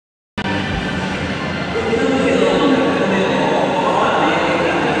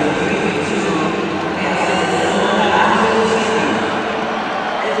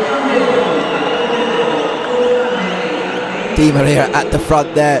Di Maria at the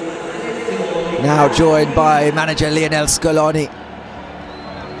front there, now joined by manager Lionel Scaloni.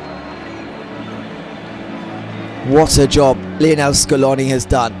 What a job Lionel Scaloni has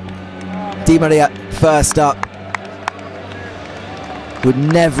done. Di Maria first up. Would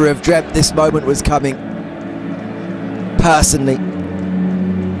never have dreamt this moment was coming, personally.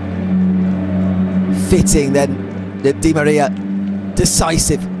 Fitting then that Di Maria,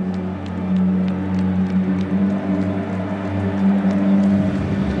 decisive.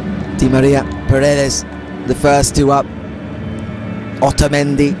 Di Maria, Paredes, the first two up.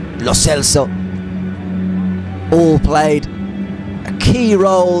 Otamendi, Lo Celso, all played a key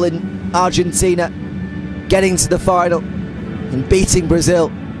role in Argentina getting to the final and beating Brazil.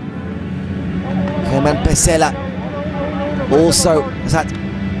 Germán Pesela also has had to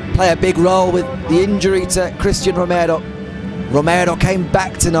play a big role with the injury to Christian Romero. Romero came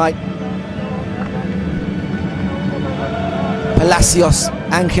back tonight. Palacios,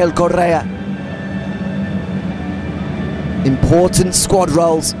 Angel Correa. Important squad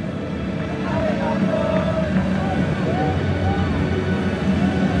roles.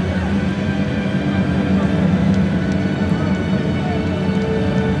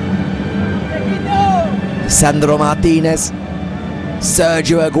 Sandro Martinez,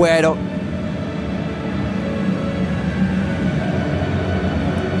 Sergio Aguero.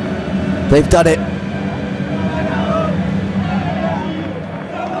 They've done it.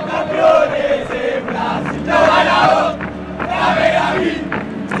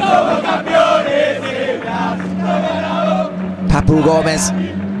 Papu Gomez,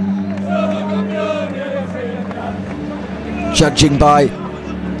 judging by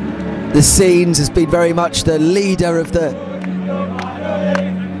the scenes, has been very much the leader of the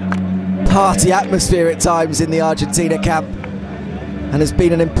party atmosphere at times in the Argentina camp, and has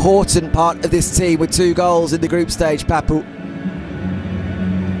been an important part of this team with 2 goals in the group stage. Papu.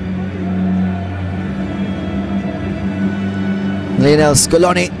 Lionel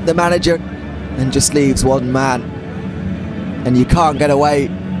Scaloni, the manager, and just leaves one man, and you can't get away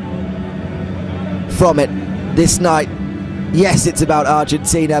from it this night. Yes, it's about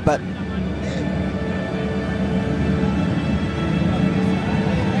Argentina, but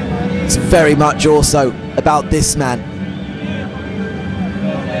it's very much also about this man.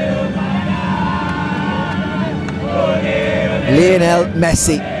 Lionel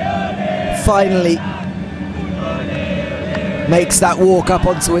Messi finally makes that walk up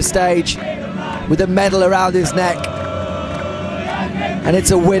onto a stage with a medal around his neck, and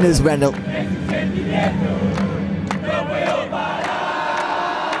it's a winner's medal.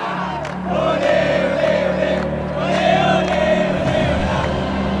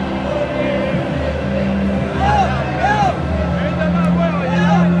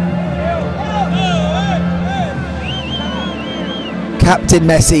 Captain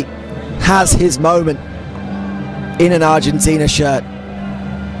Messi has his moment in an Argentina shirt.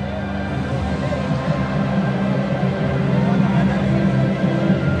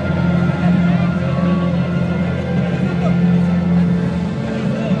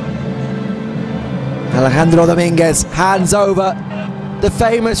 Alejandro Dominguez hands over the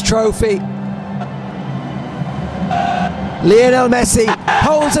famous trophy. Lionel Messi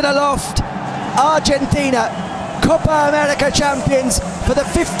holds it aloft. Argentina, Copa America champions for the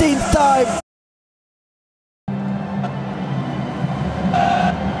 15th time.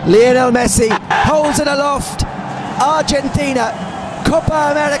 Lionel Messi holds it aloft. Argentina, Copa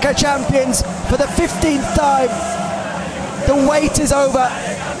America champions for the 15th time. The wait is over.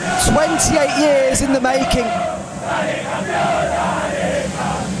 28 years in the making.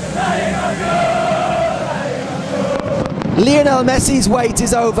 Lionel Messi's wait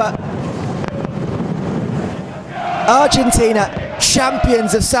is over. Argentina,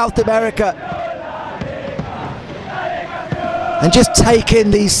 champions of South America. And just take in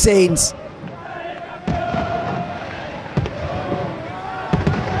these scenes.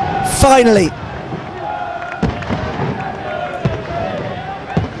 Finally.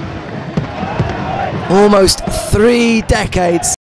 Almost 3 decades